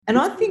And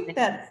I think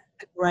that's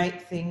the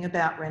great thing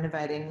about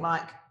renovating.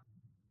 Like,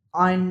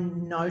 I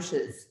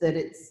notice that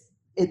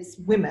it's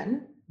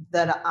women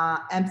that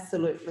are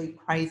absolutely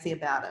crazy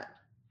about it.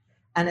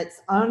 And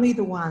it's only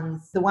the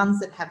ones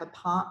that have a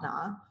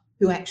partner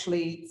who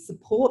actually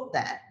support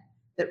that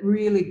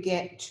really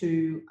get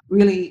to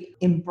really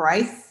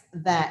embrace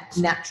that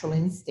natural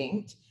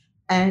instinct.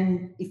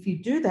 And if you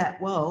do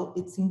that well,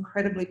 it's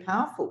incredibly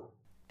powerful.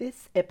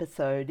 This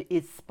episode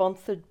is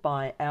sponsored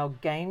by our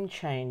Game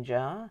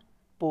Changer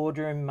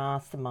Boardroom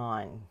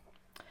Mastermind.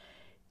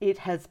 It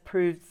has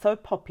proved so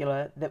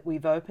popular that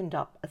we've opened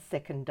up a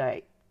second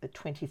date, the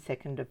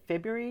 22nd of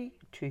February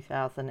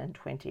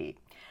 2020,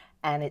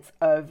 and it's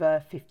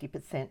over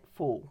 50%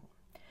 full.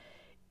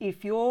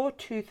 If your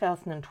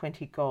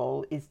 2020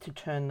 goal is to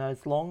turn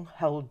those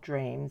long-held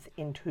dreams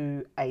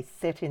into a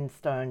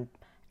set-in-stone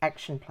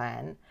action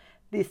plan,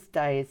 this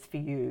day is for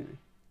you.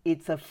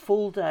 It's a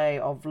full day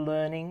of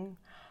learning,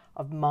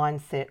 of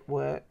mindset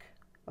work,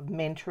 of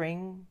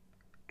mentoring,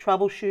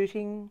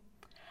 troubleshooting,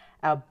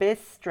 our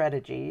best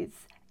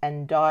strategies,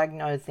 and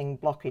diagnosing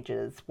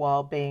blockages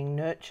while being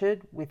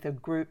nurtured with a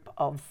group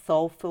of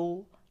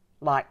soulful,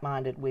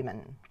 like-minded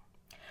women.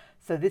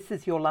 So this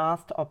is your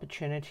last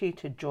opportunity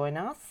to join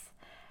us.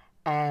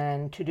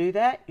 And to do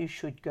that, you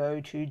should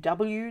go to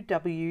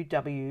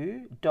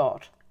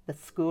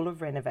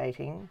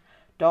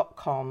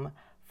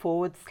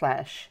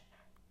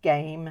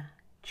www.theschoolofrenovating.com/Game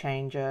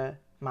Changer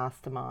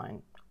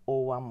Mastermind,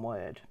 all one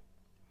word.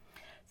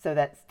 So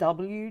that's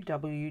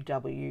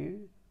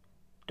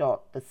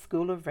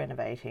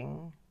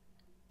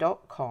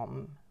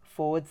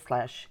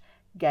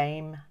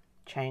www.theschoolofrenovating.com/Game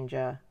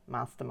Changer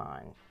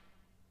Mastermind.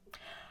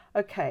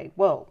 Okay,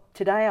 well,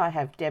 today I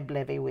have Deb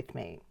Levy with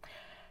me.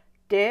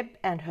 Deb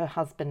and her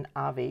husband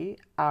Avi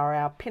are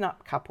our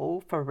pin-up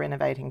couple for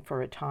Renovating for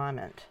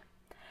Retirement.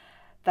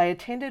 They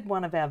attended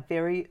one of our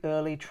very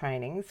early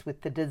trainings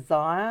with the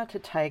desire to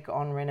take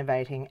on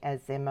renovating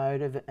as their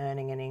mode of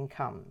earning an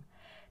income.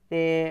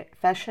 Their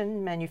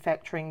fashion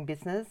manufacturing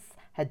business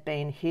had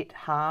been hit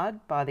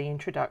hard by the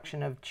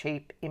introduction of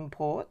cheap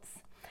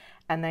imports,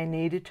 and they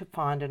needed to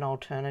find an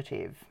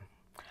alternative.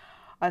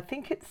 I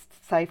think it's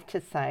safe to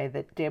say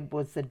that Deb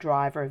was the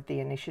driver of the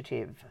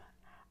initiative.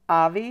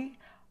 Avi,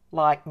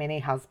 like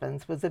many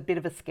husbands, was a bit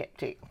of a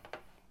skeptic.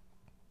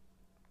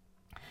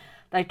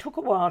 They took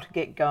a while to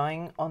get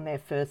going on their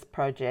first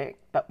project,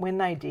 but when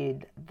they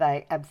did,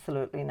 they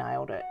absolutely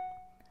nailed it.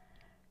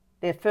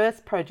 Their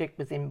first project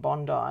was in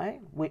Bondi,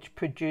 which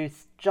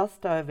produced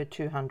just over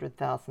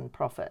 $200,000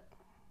 profit.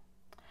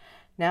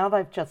 Now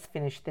they've just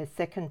finished their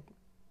second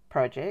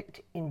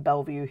project in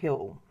Bellevue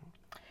Hill.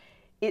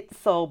 It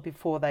sold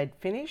before they'd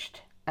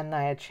finished, and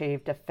they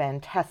achieved a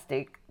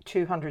fantastic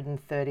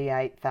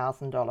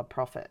 $238,000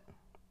 profit.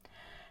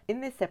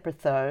 In this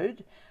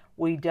episode,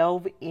 we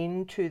delve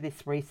into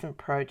this recent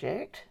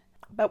project,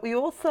 but we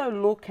also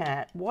look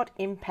at what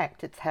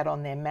impact it's had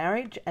on their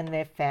marriage and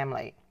their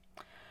family.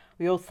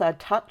 We also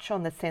touch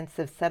on the sense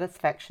of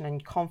satisfaction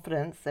and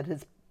confidence that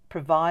has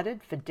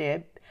provided for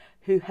Deb,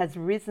 who has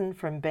risen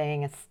from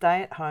being a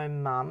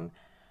stay-at-home mum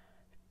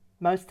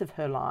most of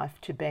her life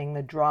to being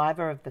the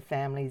driver of the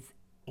family's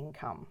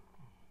income.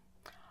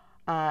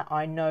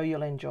 I know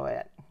you'll enjoy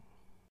it.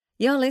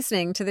 You're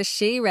listening to the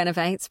She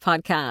Renovates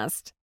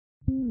podcast.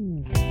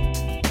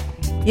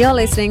 You're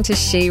listening to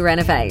She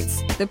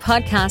Renovates, the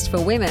podcast for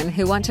women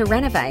who want to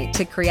renovate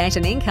to create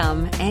an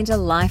income and a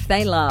life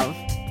they love.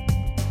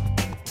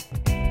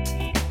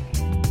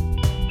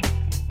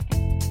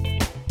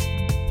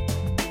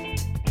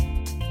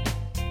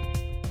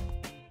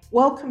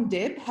 Welcome,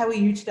 Deb. How are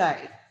you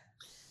today?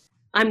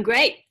 I'm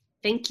great.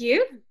 Thank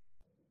you.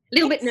 A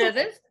little bit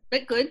nervous,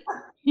 but good.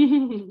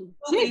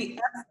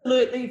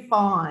 Absolutely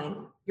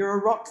fine. You're a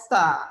rock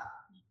star.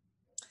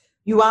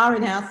 You are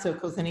in our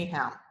circles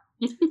anyhow.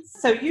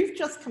 So you've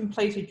just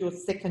completed your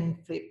second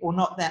flip, or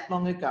not that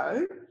long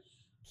ago.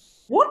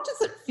 What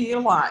does it feel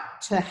like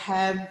to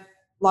have,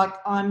 like,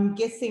 I'm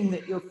guessing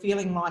that you're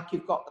feeling like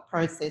you've got the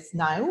process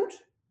nailed.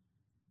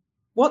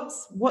 What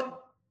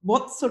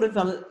sort of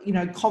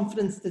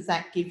confidence does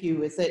that give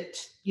you? Is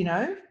it,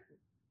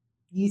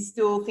 you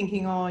still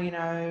thinking,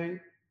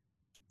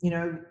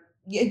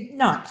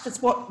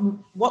 just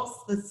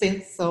what's the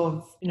sense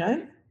of,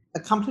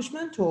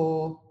 accomplishment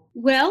or?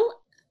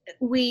 Well,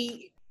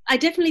 I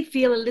definitely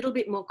feel a little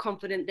bit more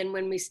confident than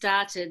when we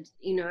started,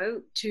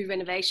 2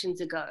 renovations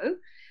ago.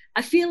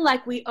 I feel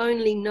like we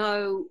only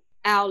know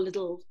our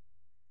little,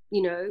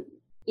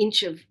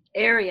 inch of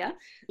area.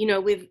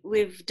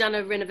 We've done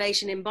a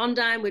renovation in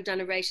Bondi, we've done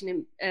a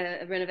renovation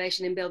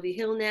in Bellevue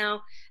Hill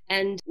now,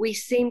 and we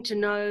seem to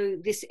know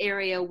this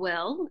area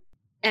well.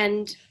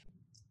 And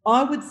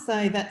I would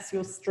say that's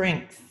your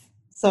strength.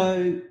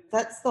 So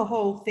that's the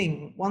whole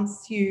thing.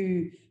 Once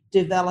you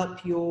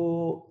develop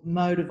your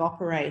mode of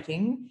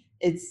operating,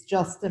 it's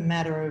just a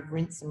matter of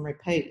rinse and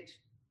repeat.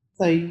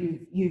 So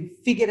you've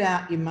figured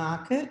out your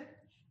market,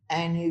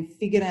 and you've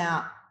figured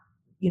out,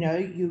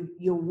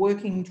 you're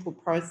working to a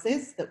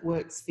process that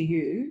works for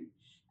you,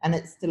 and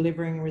it's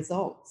delivering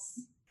results.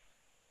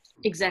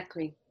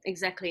 Exactly.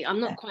 I'm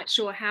not quite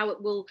sure how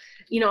it will,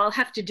 I'll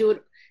have to do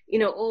it,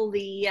 all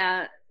the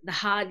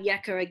hard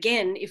yakka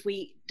again if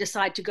we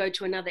decide to go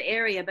to another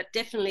area, but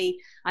definitely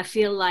I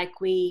feel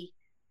like we've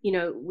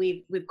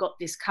got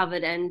this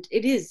covered, and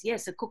it is,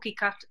 yes, a cookie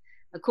cutter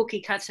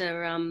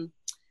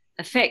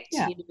effect,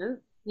 Yeah.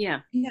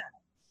 Yeah. Yeah.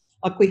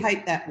 Like, we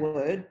hate that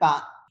word,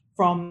 but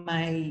from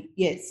a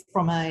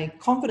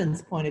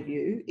confidence point of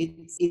view,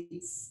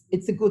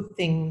 it's a good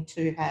thing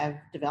to have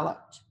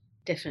developed.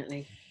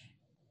 Definitely.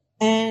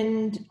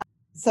 And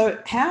so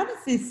how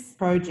does this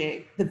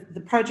project,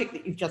 the project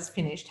that you've just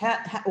finished, how,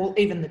 or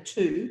even the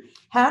two,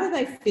 how do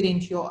they fit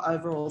into your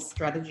overall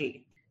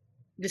strategy?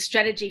 The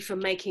strategy for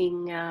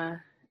making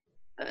a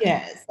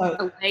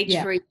wage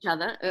for each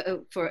other,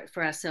 for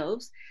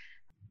ourselves.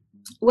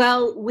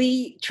 Well,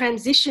 we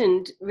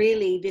transitioned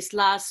really this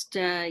last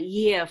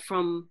year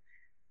from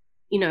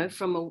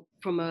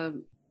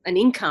an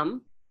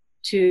income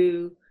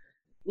to,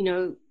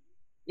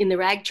 in the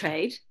rag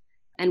trade,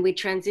 and we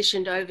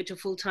transitioned over to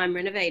full-time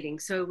renovating.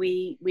 So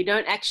we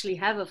don't actually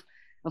have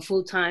a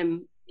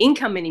full-time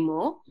income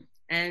anymore,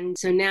 and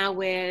so now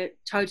we're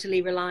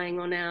totally relying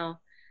on our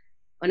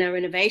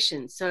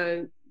renovations.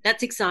 So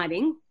that's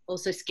exciting,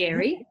 also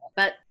scary,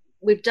 but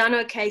we've done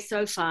okay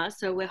so far.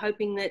 So we're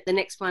hoping that the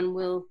next one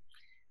will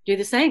do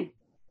the same.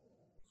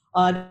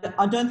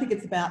 I don't think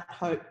it's about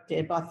hope,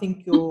 Deb. I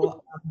think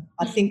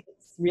I think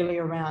it's really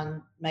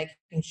around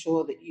making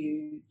sure that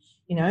you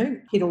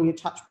hit all your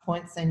touch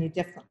points, and you're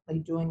definitely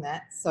doing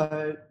that.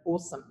 So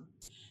awesome.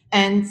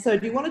 And so,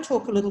 do you want to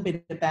talk a little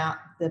bit about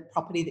the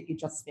property that you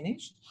just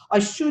finished? I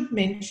should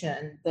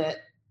mention that,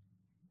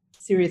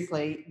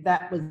 seriously,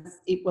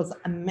 it was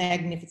a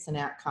magnificent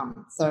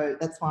outcome. So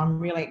that's why I'm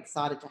really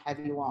excited to have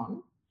you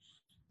on.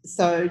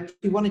 So do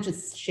you want to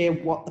just share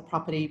what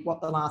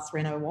the last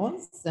reno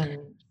was?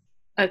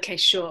 Okay,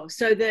 sure.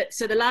 So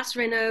the last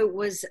reno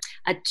was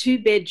a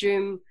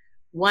 2-bedroom,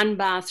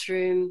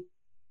 1-bathroom,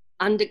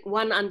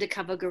 one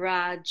undercover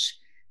garage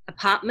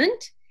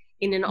apartment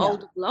in an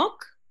old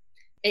block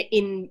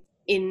in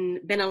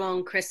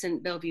Bennelong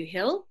Crescent, Bellevue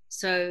Hill.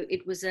 So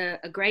it was a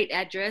great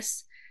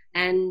address.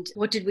 And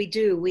what did we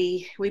do?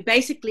 We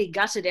basically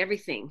gutted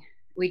everything.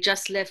 We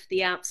just left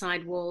the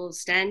outside walls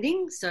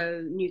standing.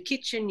 So new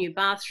kitchen, new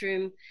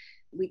bathroom.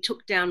 We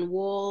took down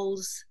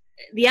walls.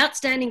 The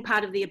outstanding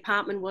part of the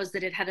apartment was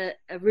that it had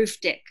a roof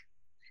deck.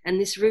 And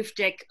this roof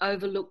deck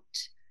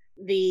overlooked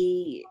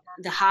the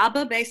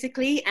harbour,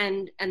 basically,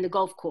 and the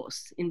golf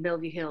course in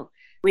Bellevue Hill.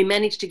 We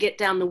managed to get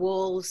down the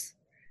walls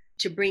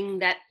to bring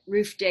that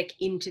roof deck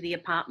into the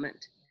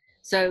apartment.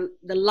 So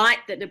the light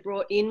that it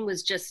brought in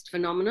was just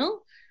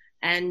phenomenal.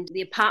 And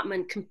the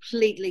apartment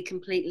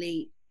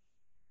completely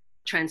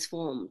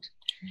transformed.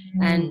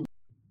 And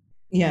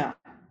yeah.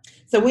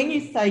 So when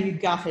you say you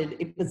gutted,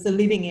 it was the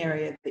living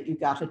area that you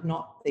gutted,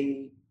 not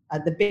the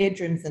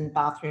bedrooms and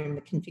bathroom.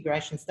 The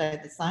configuration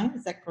stayed the same.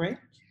 Is that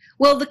correct?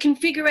 Well, the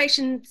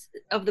configurations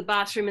of the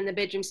bathroom and the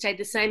bedroom stayed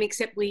the same,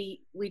 except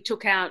we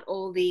took out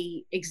all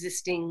the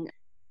existing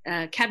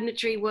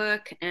cabinetry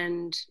work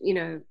and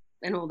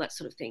all that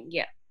sort of thing.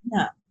 Yeah.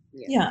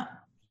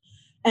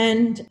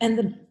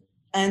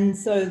 And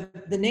so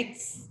the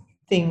next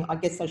thing I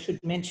guess I should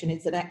mention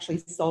is it actually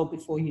sold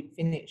before you'd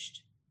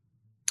finished.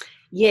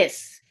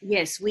 Yes.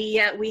 We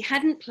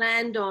hadn't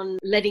planned on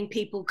letting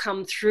people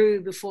come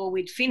through before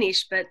we'd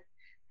finished, but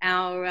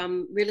our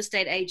real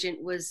estate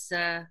agent was,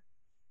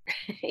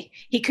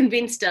 he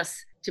convinced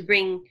us to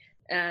bring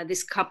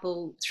this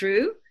couple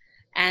through,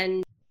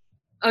 and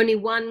only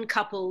one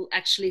couple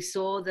actually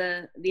saw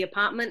the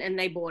apartment, and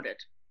they bought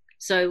it.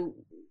 So,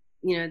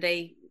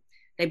 they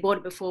bought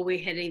it before we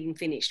had even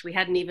finished. We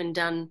hadn't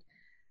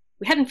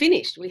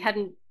finished.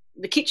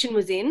 The kitchen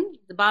was in,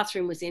 the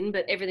bathroom was in,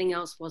 but everything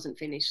else wasn't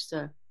finished.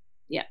 So,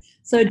 yeah.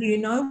 So do you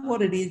know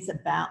what it is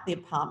about the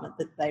apartment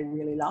that they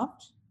really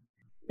loved?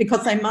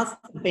 Because they must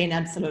have been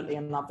absolutely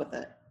in love with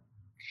it.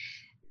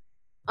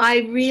 I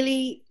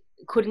really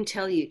couldn't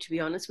tell you, to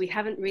be honest. We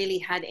haven't really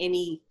had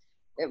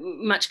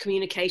much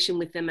communication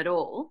with them at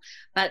all.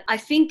 But I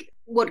think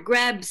what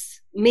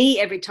grabs me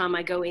every time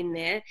I go in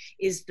there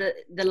is the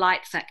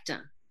light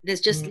factor.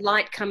 There's just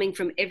light coming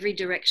from every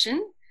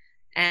direction,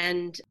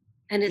 and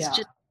it's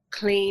just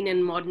clean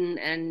and modern,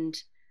 and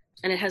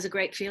it has a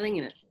great feeling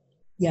in it.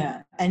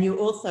 Yeah, and you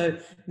also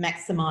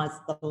maximise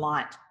the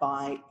light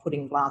by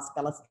putting glass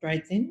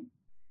balustrades in.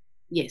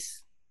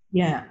 Yes.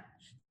 Yeah.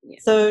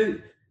 So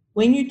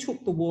when you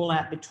took the wall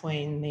out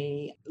between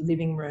the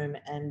living room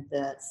and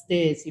the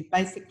stairs, you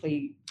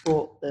basically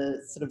brought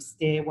the sort of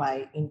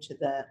stairway into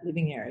the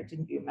living area,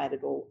 didn't you? Made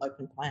it all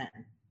open plan.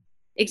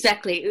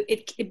 Exactly.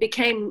 It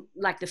became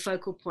like the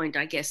focal point,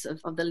 I guess,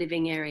 of the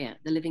living area,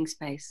 the living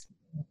space.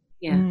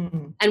 Yeah.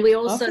 And we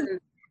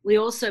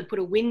also put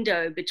a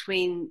window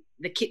between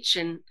the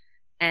kitchen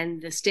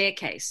and the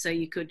staircase,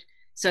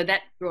 so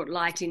that brought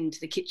light into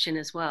the kitchen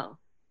as well.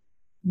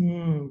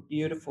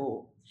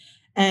 Beautiful.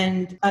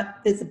 And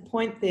there's a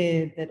point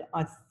there that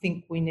I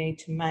think we need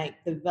to make: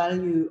 the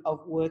value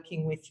of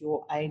working with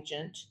your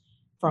agent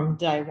from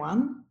day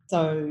one.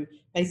 So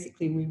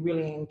basically, we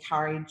really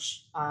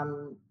encourage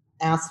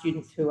our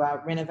students who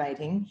are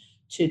renovating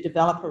to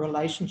develop a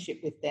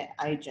relationship with their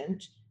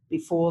agent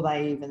before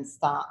they even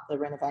start the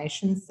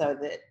renovation, so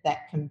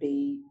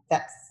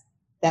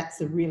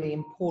that's a really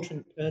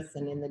important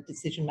person in the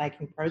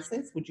decision-making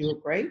process. Would you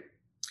agree?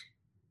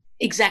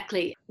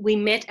 Exactly. We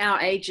met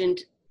our agent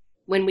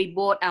when we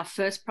bought our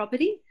first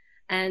property,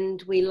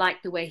 and we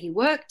liked the way he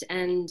worked,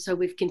 and so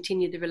we've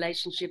continued the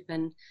relationship,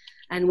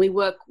 and we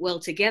work well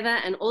together.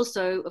 And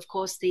also, of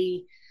course,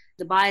 the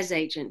buyer's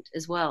agent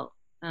as well.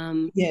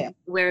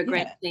 We're a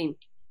great team.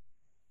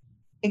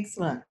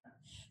 Excellent.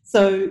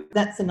 So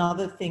that's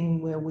another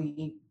thing where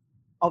we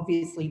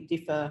obviously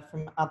differ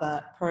from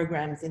other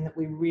programs, in that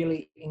we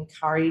really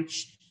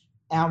encourage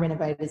our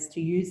renovators to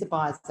use a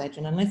buyer's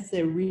agent unless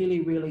they're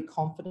really, really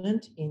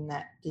confident in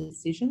that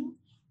decision,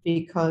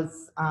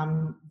 because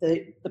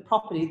the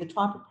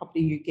type of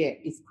property you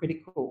get is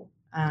critical.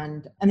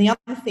 And the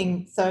other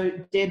thing, so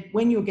Deb,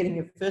 when you were getting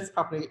your first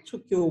property, it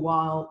took you a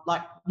while,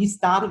 like you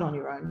started on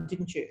your own,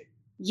 didn't you?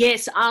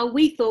 Yes,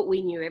 we thought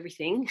we knew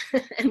everything,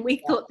 and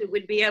we thought that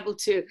we'd be able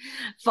to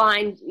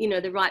find,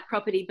 the right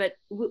property, but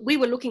we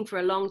were looking for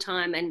a long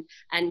time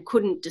and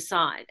couldn't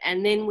decide.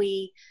 And then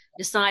we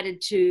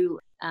decided to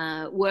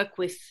work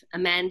with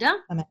Amanda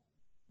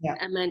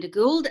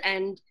Gould,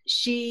 and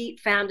she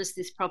found us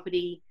this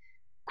property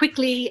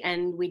quickly,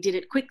 and we did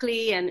it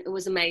quickly, and it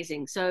was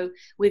amazing. So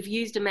we've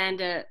used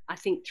Amanda, I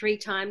think, 3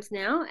 times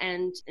now,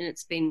 and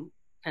it's been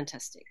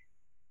fantastic.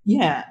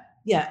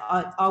 Yeah,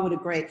 I would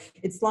agree.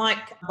 It's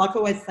like I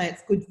always say,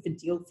 it's good for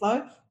deal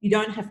flow. You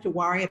don't have to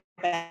worry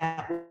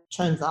about what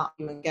turns up.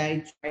 You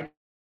engage,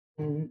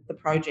 and the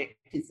project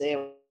is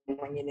there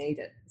when you need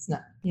it. It's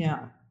not.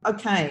 Yeah.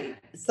 Okay.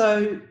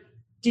 So,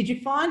 did you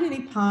find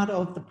any part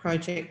of the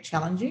project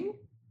challenging?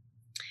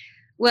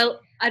 Well,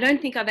 I don't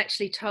think I've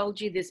actually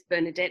told you this,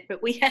 Bernadette,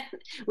 but we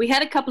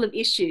had a couple of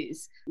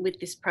issues with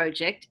this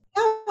project.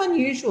 How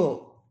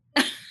unusual.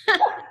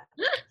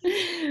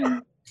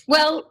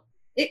 Well,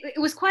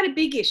 it was quite a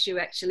big issue,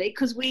 actually,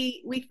 because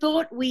we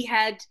thought we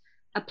had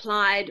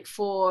applied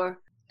for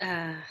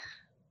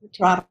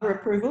strata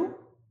approval.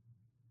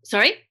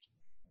 Sorry?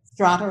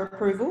 Strata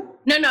approval?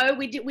 No,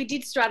 we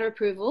did strata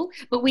approval,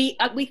 but we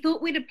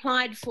thought we'd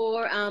applied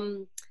for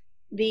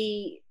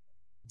the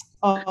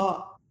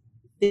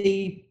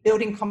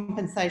Building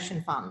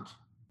Compensation Fund.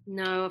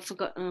 No, I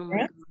forgot. Oh my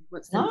Yeah. God,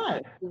 what's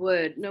the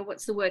word? No,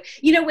 what's the word?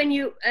 When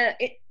you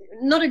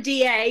not a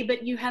DA,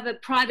 but you have a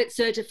private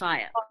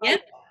certifier. Yeah.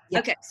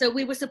 Okay, so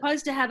we were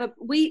supposed to have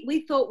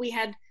we thought we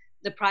had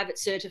the private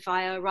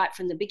certifier right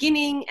from the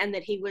beginning, and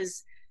that he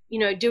was,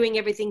 doing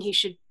everything he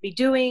should be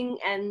doing.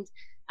 And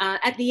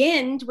at the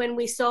end, when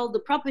we sold the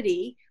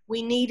property,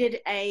 we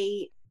needed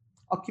a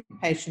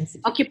occupation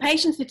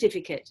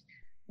certificate.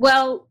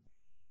 Well,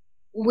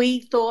 we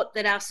thought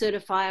that our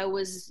certifier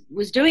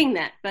was doing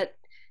that, but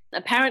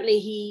apparently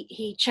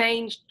he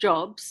changed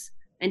jobs,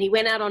 and he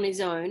went out on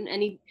his own,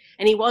 and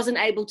he wasn't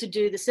able to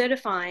do the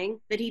certifying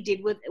that he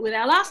did with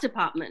our last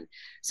apartment.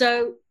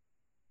 So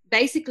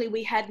basically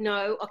we had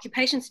no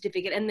occupation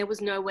certificate, and there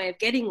was no way of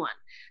getting one.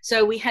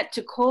 So we had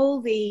to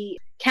call the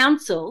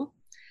council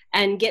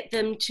and get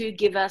them to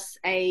give us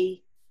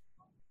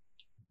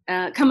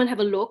come and have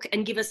a look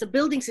and give us a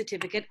building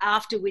certificate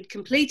after we'd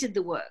completed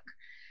the work.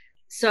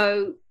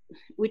 So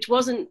which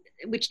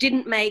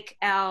didn't make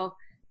our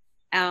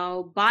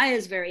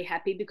buyers very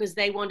happy, because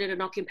they wanted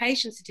an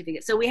occupation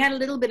certificate. So we had a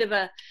little bit of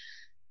a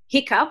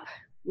hiccup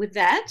with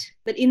that,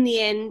 but in the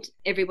end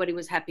everybody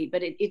was happy.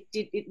 But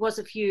it was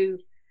a few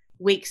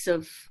weeks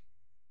of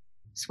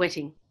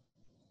sweating.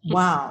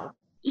 Wow.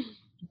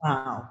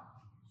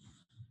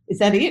 Is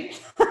that it?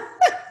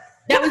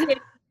 That was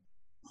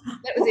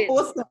it.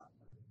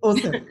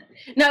 Awesome.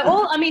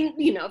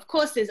 No, of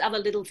course there's other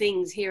little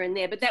things here and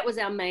there, but that was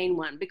our main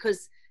one,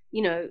 because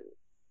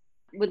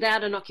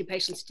without an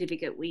occupation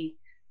certificate, we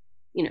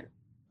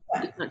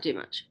can't do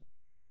much.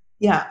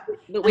 Yeah.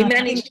 But we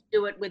managed to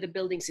do it with a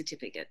building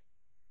certificate.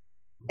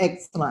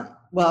 Excellent.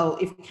 Well,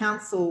 if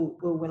council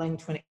were willing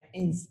to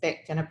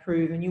inspect and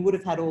approve, and you would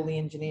have had all the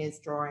engineers'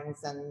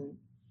 drawings and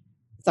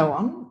so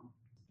on,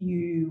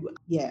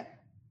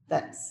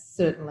 that's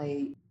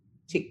certainly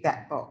ticked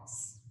that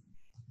box.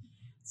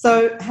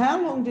 So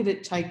how long did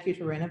it take you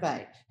to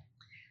renovate?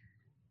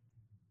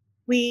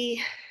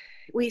 We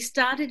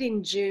started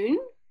in June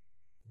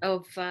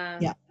of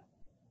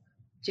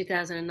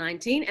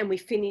 2019, and we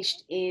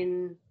finished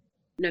in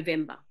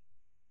November.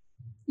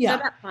 Yeah.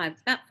 So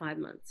about 5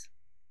 months.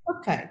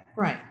 Okay,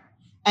 great.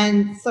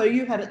 And so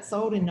you had it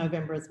sold in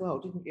November as well,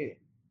 didn't you?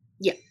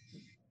 Yeah.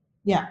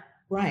 Yeah,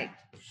 great.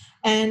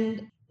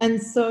 And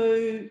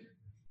so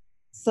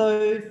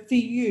for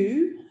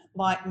you,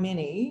 like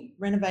many,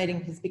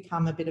 renovating has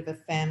become a bit of a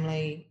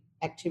family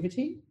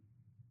activity.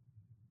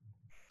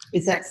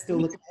 Is that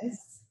still the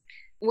case?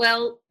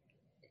 Well,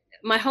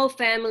 my whole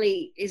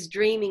family is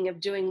dreaming of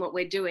doing what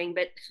we're doing,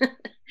 but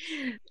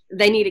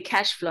they need a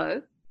cash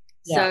flow.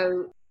 Yeah.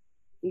 So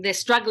they're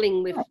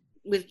struggling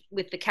with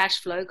the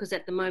cash flow, because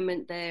at the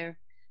moment they're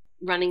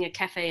running a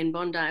cafe in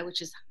Bondi,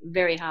 which is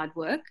very hard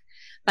work.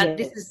 But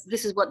Yes.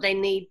 this is what they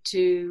need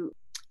to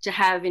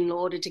have in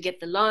order to get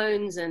the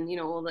loans and, you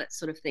know, all that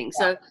sort of thing.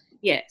 So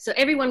yeah, so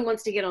everyone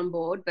wants to get on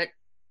board, but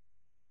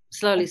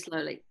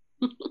slowly.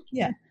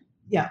 Yeah.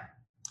 Yeah.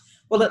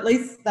 Well, at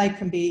least they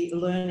can be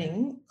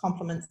learning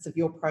compliments of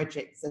your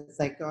projects as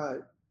they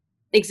go.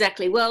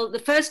 Exactly. Well, the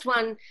first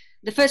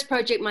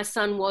project, my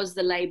son was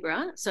the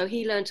labourer, so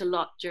he learnt a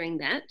lot during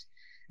that.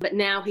 But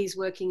now he's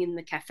working in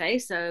the cafe,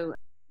 so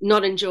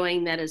not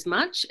enjoying that as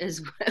much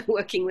as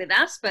working with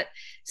us, but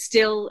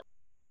still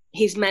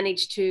he's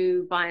managed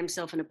to buy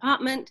himself an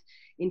apartment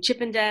in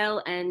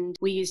Chippendale, and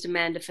we used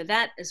Amanda for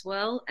that as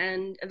well.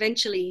 And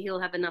eventually he'll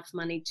have enough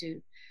money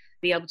to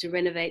be able to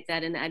renovate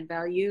that and add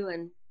value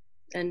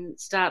and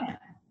start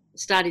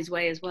his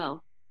way as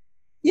well.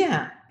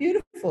 Yeah,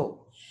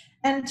 beautiful.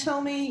 And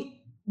tell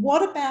me,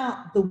 what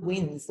about the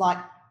wins? Like,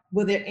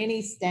 were there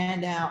any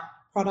standout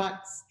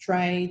products,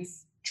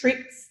 trades,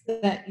 tricks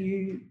that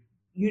you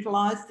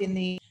utilised in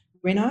the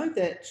reno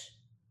that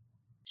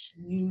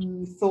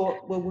you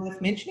thought were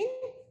worth mentioning?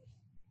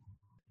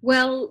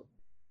 Well,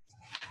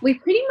 we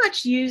pretty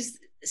much use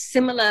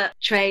similar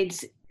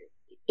trades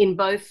in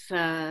both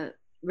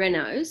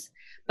renos,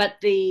 but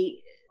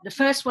the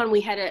first one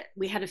we had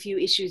a few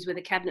issues with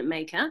a cabinet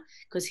maker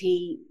because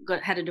he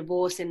had a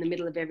divorce in the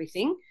middle of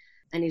everything,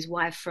 and his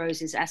wife froze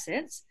his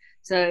assets.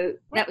 So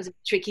that was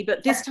tricky.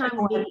 But this time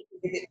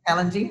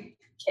challenging.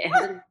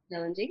 Yeah,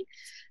 challenging.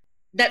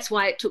 That's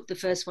why it took the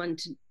first one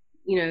to,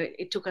 you know,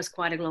 it took us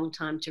quite a long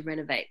time to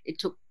renovate. It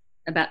took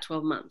about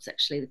 12 months,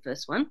 actually, the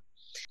first one.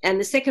 And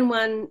the second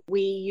one,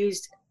 we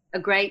used a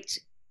great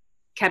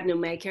cabinet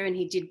maker, and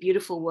he did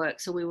beautiful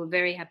work. So we were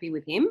very happy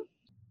with him.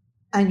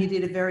 And you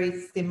did a very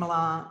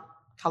similar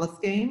colour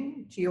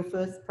scheme to your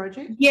first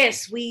project?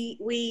 Yes, we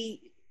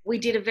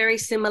did a very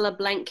similar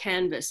blank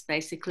canvas,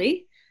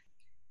 basically.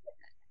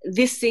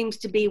 This seems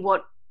to be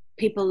what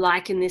people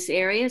like in this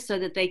area, so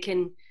that they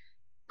can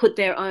put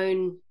their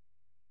own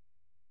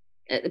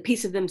a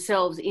piece of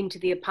themselves into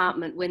the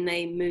apartment when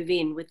they move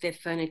in with their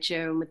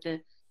furniture and with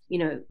the, you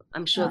know,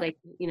 I'm sure they,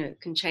 you know,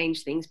 can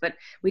change things. But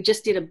we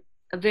just did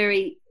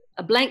a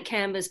blank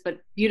canvas,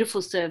 but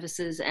beautiful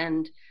surfaces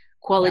and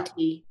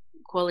quality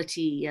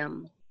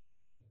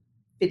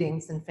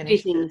fittings and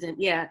finishes. Fittings and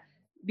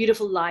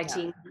beautiful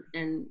lighting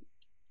and.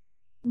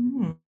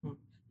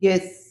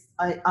 Yes,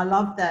 I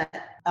love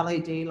that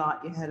LED light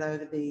you had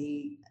over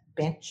the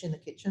bench in the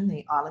kitchen,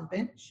 the island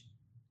bench.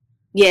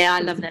 Yeah, I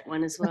love that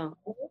one as well.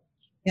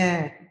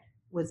 Yeah, it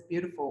was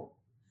beautiful.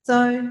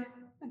 So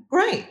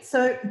great.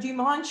 So do you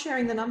mind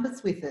sharing the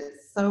numbers with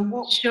us?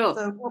 Sure.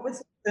 So what was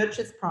the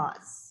purchase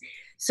price?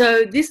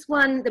 So this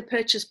one, the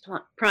purchase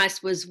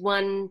price was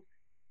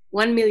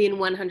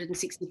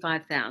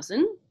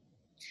 $1,165,000.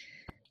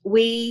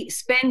 We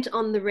spent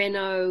on the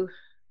reno,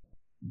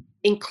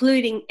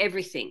 including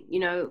everything, you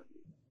know,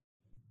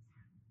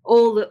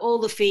 all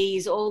the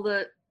fees,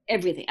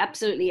 everything,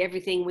 absolutely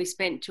everything. We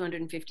spent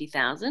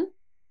 $250,000.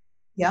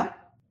 Yeah.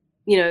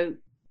 You know,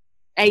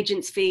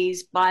 agents'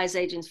 fees, buyers'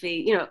 agents'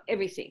 fee, you know,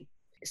 everything.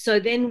 So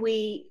then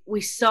we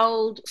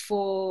sold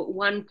for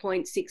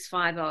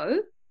 1.650.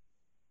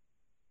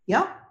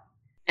 Yeah.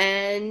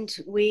 And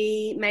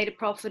we made a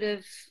profit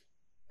of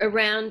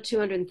around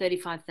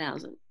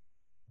 235,000.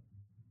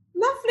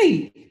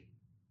 Lovely.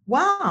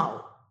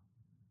 Wow.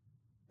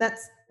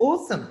 That's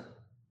awesome.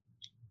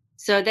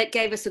 So that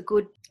gave us a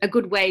good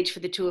wage for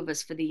the two of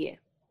us for the year.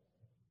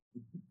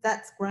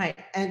 That's great.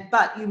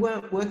 But you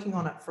weren't working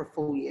on it for a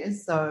full year,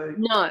 so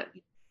no.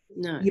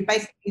 You're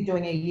basically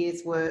doing a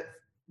year's worth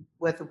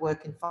of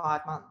work in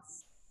 5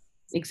 months.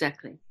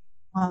 Exactly.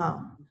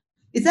 Wow.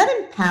 Is that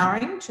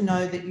empowering to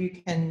know that you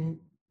can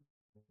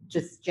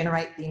just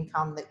generate the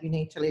income that you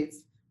need to live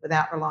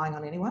without relying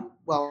on anyone?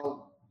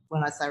 Well,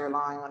 when I say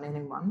relying on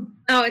anyone.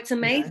 Oh, it's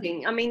amazing.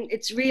 You know. I mean,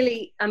 it's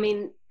really,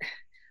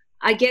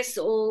 I guess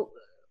all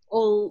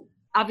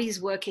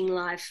Avi's working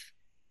life,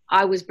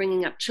 I was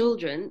bringing up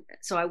children,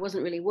 so I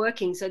wasn't really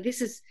working. So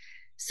this is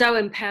so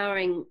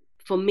empowering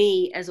for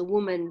me as a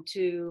woman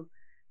to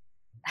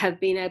have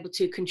been able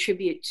to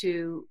contribute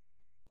to,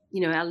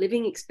 you know, our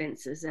living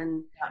expenses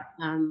and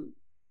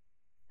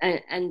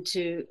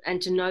to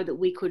know that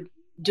we could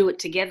do it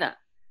together,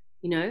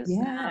 you know.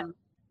 Yeah.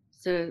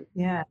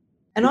 Yeah.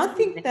 And I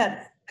think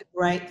that's a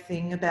great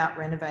thing about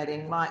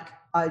renovating. Like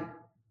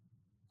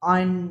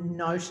I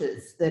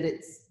notice that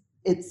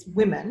it's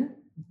women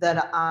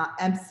that are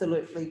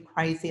absolutely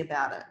crazy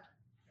about it.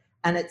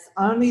 And it's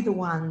only the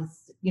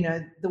ones, you know,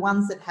 the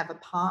ones that have a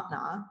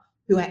partner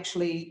who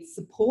actually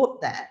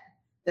support that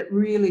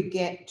really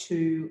get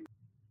to,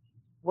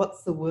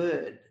 what's the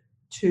word,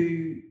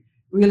 to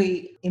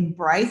really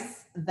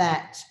embrace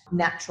that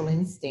natural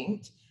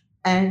instinct.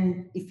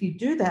 And if you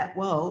do that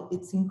well,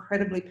 it's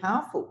incredibly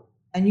powerful.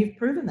 And you've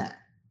proven that.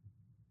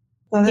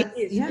 So it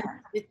is. Yeah.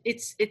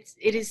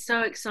 It is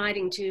so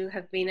exciting to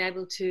have been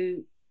able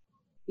to,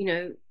 you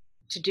know,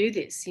 to do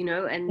this, you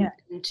know, and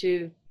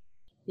to,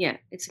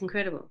 it's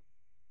incredible.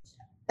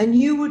 And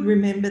you would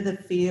remember the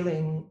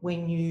feeling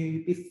when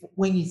you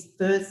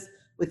first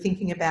were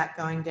thinking about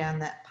going down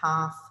that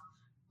path.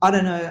 I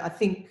don't know, I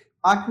think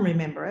I can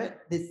remember it,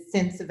 this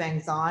sense of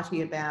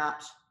anxiety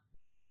about,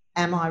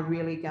 am I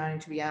really going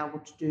to be able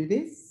to do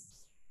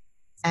this?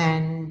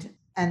 And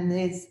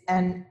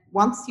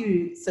once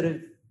you've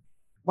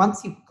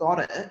got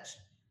it,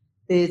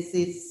 there's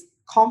this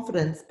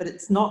confidence, but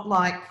it's not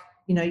like,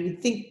 you know, you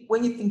think,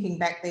 when you're thinking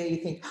back there, you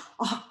think,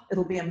 oh,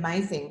 it'll be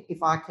amazing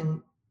if I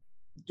can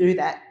do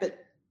that. But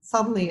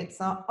suddenly it's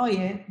not, oh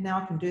yeah,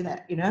 now I can do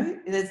that, you know?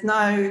 There's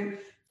no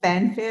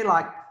fanfare,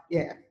 like,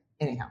 yeah,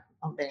 anyhow,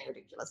 I'm being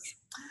ridiculous.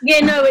 Yeah,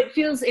 no, it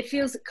feels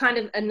kind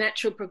of a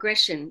natural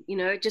progression, you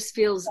know, it just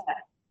feels,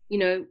 you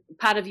know,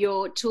 part of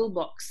your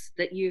toolbox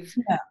that you've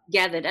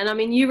gathered. And I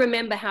mean, you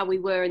remember how we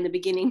were in the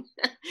beginning.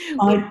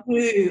 I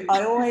do.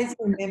 I always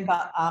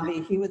remember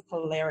Avi. He was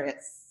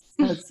hilarious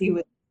because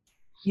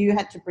you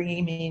had to bring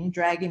him in,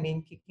 drag him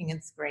in, kicking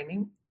and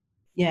screaming.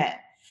 Yeah.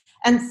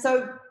 And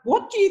so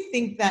what do you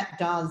think that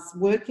does,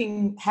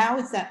 how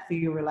is that for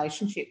your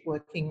relationship,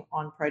 working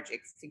on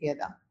projects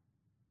together?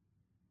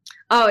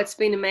 Oh, it's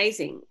been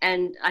amazing.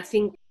 And I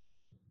think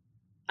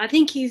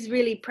he's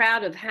really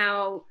proud of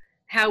how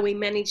we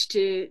managed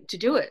to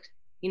do it,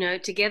 you know,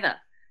 together.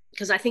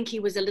 Because I think he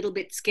was a little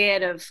bit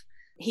scared of,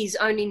 he's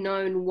only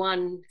known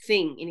one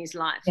thing in his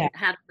life,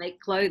 how to make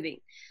clothing.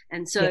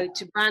 And so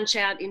to branch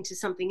out into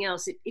something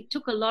else, it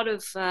took a lot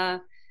of,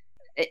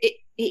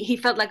 he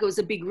felt like it was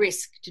a big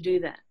risk to do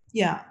that.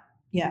 Yeah,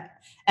 yeah.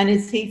 And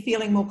is he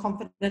feeling more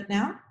confident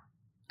now?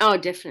 Oh,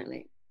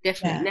 definitely.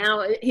 Yeah.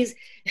 Now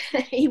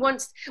he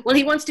wants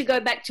to go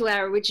back to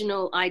our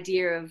original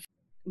idea of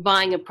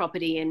buying a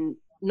property and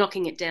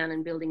knocking it down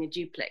and building a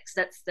duplex.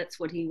 That's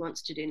what he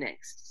wants to do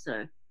next.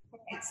 So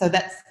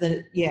that's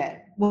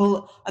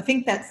well, I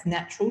think that's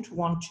natural to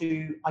want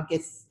to, I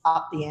guess,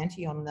 up the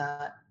ante on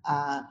the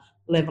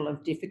level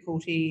of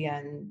difficulty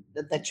and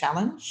the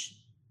challenge.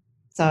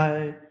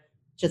 So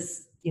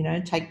just, you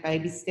know, take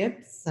baby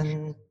steps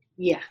and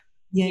yeah.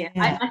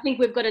 I think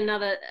we've got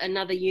another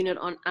unit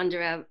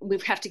we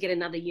have to get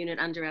another unit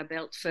under our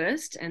belt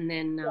first, and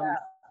then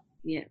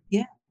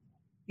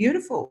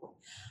beautiful.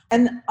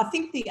 And I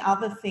think the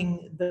other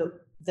thing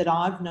that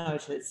I've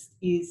noticed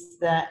is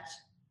that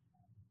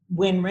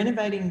when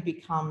renovating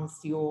becomes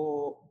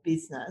your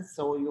business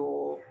or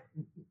your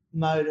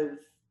mode of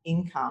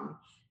income,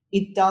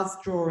 it does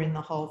draw in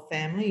the whole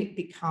family.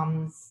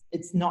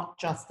 It's not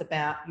just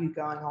about you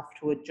going off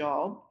to a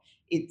job.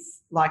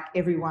 It's like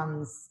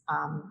everyone's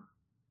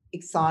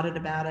excited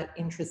about it,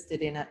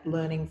 interested in it,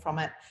 learning from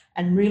it,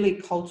 and really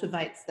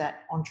cultivates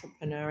that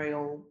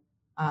entrepreneurial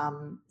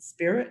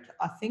spirit,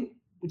 I think.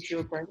 Would you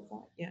agree with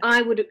that? Yeah,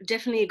 I would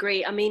definitely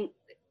agree. I mean,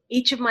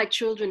 each of my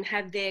children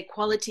have their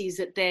qualities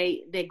that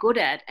they're good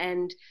at,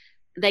 and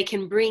they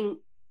can bring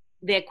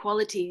their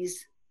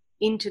qualities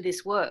into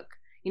this work.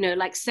 You know,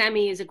 like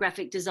Sammy is a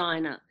graphic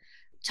designer.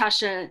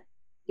 Tasha,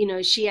 you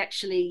know, she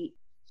actually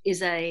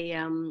is a,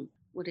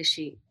 what is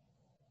she?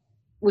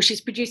 Well,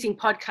 she's producing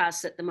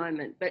podcasts at the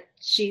moment, but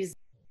she's...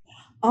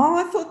 Oh,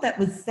 I thought that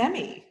was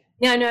Sammy.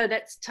 No,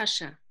 that's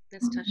Tasha.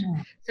 That's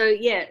Tasha.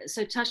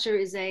 So Tasha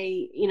is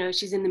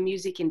she's in the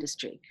music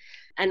industry.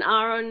 And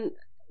Aaron,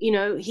 you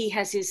know, he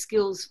has his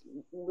skills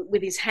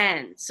with his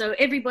hands. So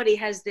everybody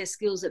has their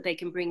skills that they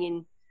can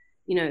bring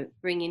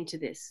into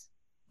this.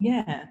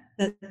 Yeah,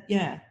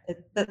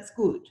 that's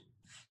good.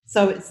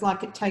 So it's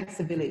like it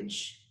takes a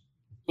village.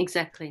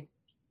 Exactly.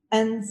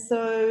 And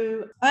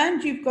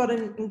you've got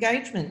an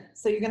engagement.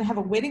 So you're going to have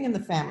a wedding in the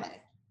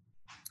family.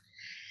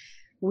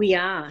 We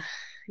are.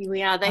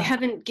 They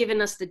haven't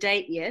given us the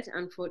date yet,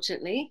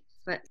 unfortunately.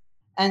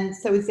 And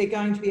so is there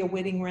going to be a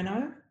wedding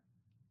reno?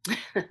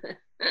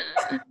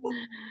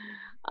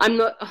 I'm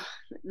not.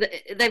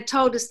 They've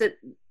told us that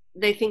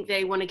they think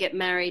they want to get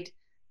married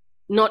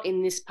not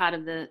in this part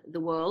of the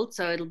world.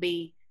 So it'll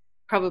be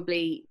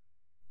probably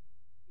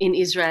in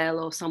Israel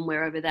or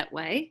somewhere over that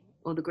way,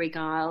 or the Greek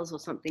Isles or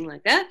something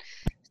like that.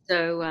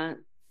 So,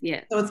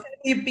 yeah. So it's going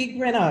to be a big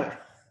reno.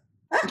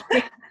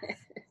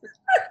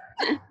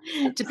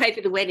 To pay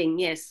for the wedding,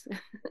 yes.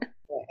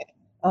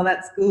 Oh,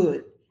 that's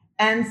good.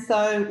 And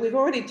so we've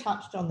already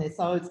touched on this.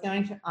 I was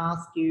going to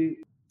ask you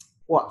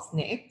what's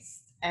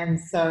next. And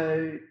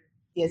so,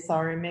 yes,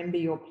 I remember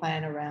your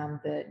plan around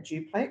the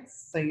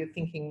duplex. So you're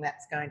thinking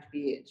that's going to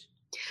be it?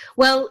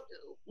 Well,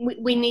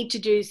 we need to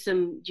do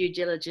some due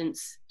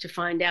diligence to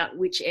find out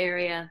which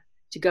area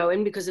to go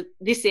in, because of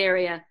this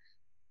area,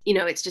 you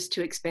know, it's just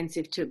too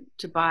expensive to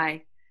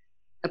buy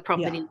a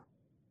property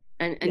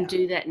and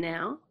do that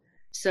now.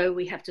 So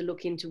we have to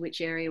look into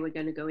which area we're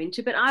going to go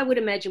into. But I would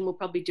imagine we'll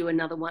probably do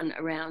another one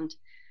around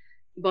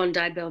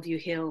Bondi, Bellevue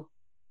Hill.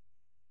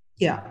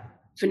 Yeah.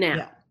 For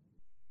now.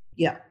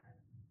 Yeah.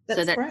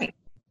 That's great.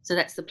 So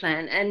that's the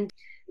plan. And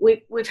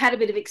we've had a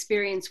bit of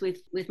experience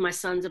with my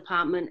son's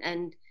apartment,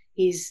 and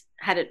he's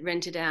had it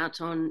rented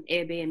out on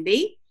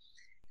Airbnb.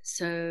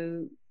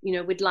 So, you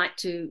know, we'd like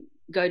to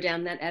go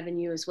down that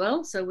avenue as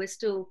well. So we're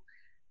still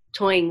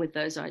toying with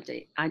those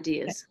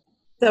ideas.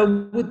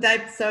 So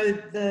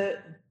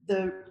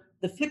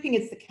the flipping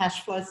is the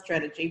cash flow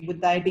strategy.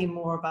 Would they be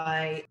more of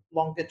a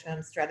longer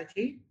term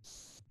strategy?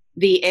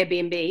 The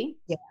Airbnb?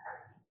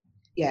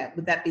 Yeah.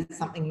 Would that be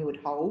something you would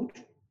hold?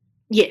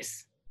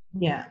 Yes.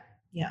 Yeah.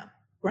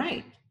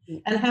 Great.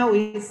 And how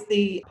is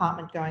the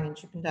apartment going in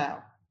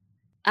Chippendale?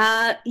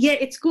 Yeah,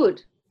 it's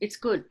good. It's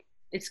good.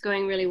 It's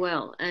going really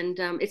well. And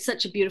it's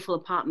such a beautiful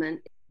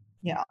apartment.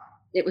 Yeah.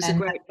 It was a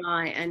great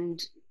buy.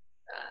 And,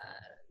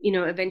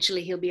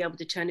 eventually he'll be able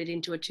to turn it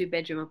into a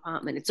 2-bedroom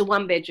apartment. It's a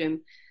 1-bedroom,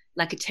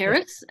 like a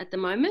terrace at the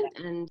moment.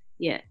 And,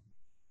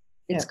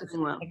 it's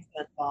going well.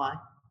 Excellent buy.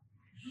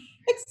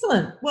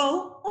 Excellent.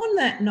 Well, on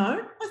that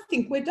note, I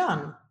think we're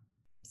done.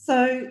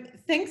 So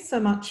thanks so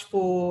much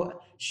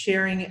for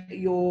sharing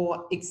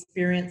your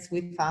experience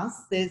with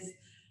us. There's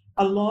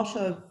a lot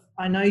of,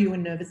 I know you were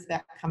nervous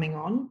about coming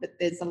on, but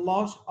there's a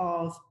lot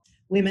of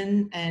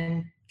women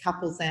and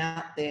couples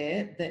out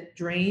there that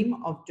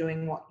dream of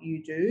doing what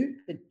you do,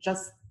 but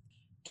just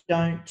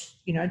don't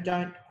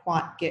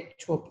quite get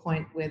to a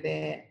point where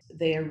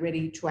they're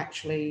ready to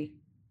actually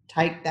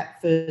take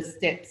that first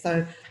step.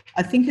 So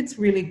I think it's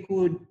really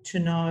good to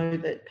know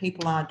that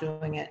people are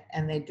doing it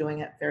and they're doing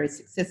it very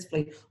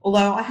successfully.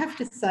 Although I have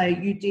to say,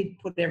 you did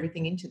put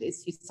everything into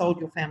this. You sold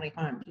your family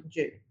home, didn't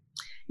you?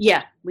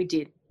 Yeah, we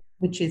did.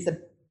 Which is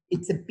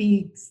it's a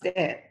big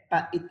step,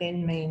 but it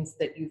then means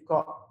that it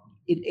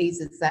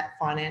eases that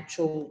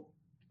financial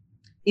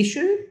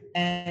issue.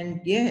 And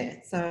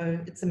so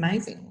it's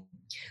amazing.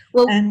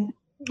 Well,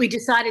 we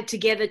decided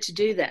together to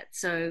do that.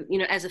 So,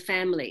 as a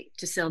family,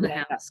 to sell the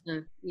house.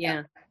 So,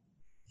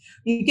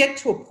 You get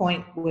to a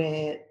point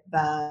where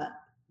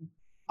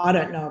I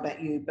don't know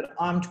about you, but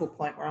I'm to a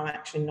point where I'm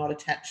actually not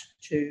attached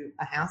to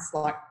a house.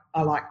 Like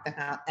I like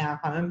our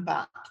home,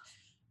 but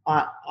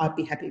I'd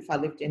be happy if I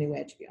lived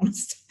anywhere, to be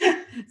honest.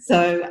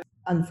 So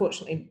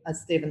unfortunately,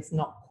 Stephen's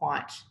not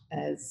quite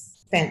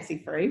as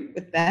fancy free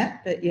with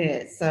that. But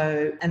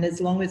and as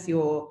long as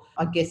you're,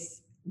 I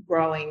guess,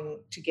 growing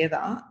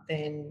together,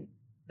 then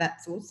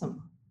that's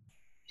awesome.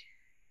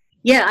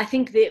 Yeah, I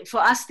think that for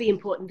us the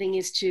important thing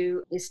is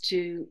to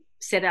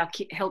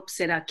help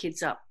set our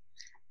kids up,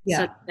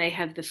 so they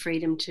have the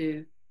freedom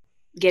to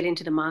get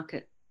into the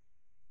market.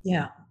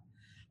 Yeah.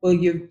 Well,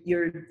 you've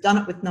done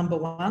it with number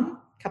 1.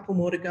 Couple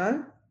more to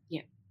go.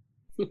 Yeah.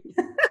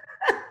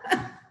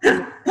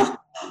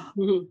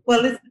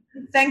 Well, listen,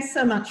 thanks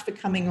so much for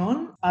coming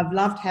on. I've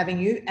loved having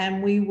you,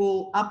 and we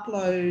will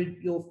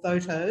upload your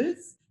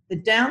photos. The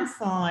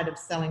downside of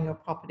selling your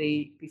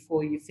property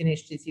before you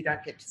finished is you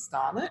don't get to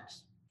style it.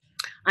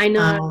 I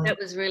know, that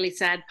was really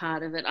sad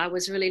part of it. I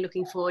was really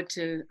looking forward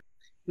to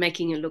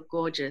making it look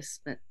gorgeous,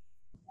 but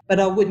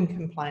I wouldn't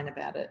complain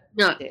about it.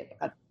 No.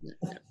 I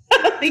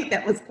think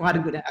that was quite a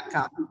good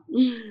outcome.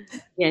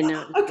 Yeah,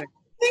 no. Okay,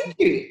 thank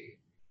you.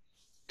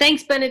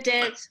 Thanks,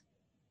 Bernadette.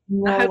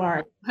 No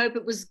worries.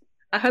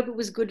 I hope it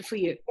was good for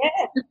you.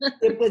 Yeah,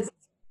 it was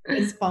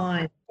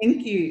fine.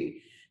 Thank you.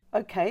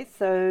 Okay,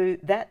 so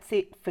that's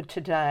it for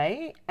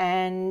today.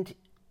 And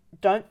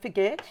don't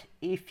forget,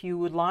 if you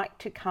would like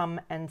to come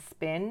and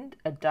spend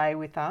a day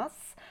with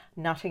us,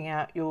 nutting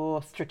out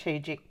your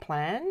strategic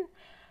plan,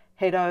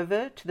 head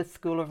over to the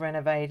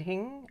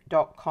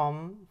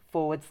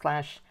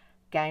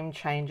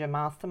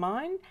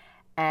schoolofrenovating.com/Game-Changer-Mastermind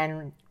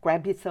and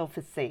grab yourself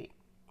a seat.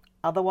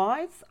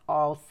 Otherwise,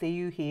 I'll see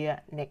you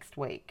here next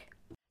week.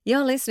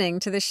 You're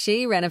listening to the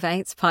She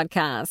Renovates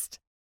podcast.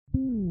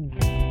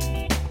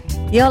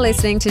 You're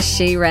listening to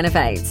She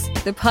Renovates,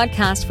 the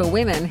podcast for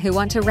women who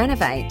want to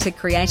renovate to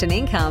create an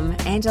income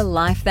and a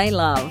life they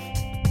love.